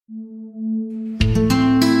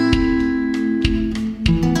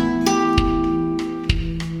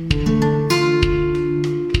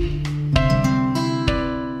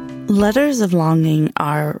Letters of longing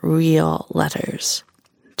are real letters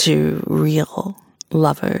to real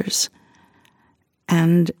lovers.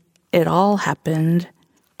 And it all happened.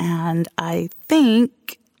 And I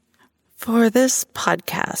think for this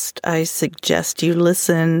podcast, I suggest you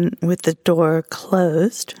listen with the door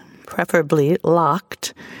closed, preferably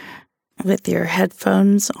locked, with your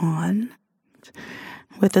headphones on,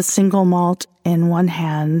 with a single malt in one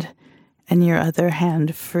hand and your other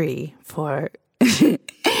hand free for,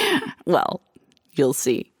 well, you'll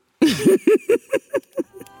see. Lose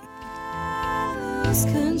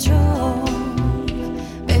control,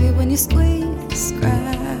 baby, when you squeeze,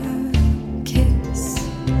 grab, kiss.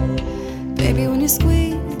 Baby, when you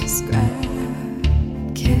squeeze, grab,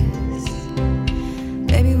 kiss.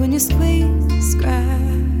 Baby, when you squeeze, grab.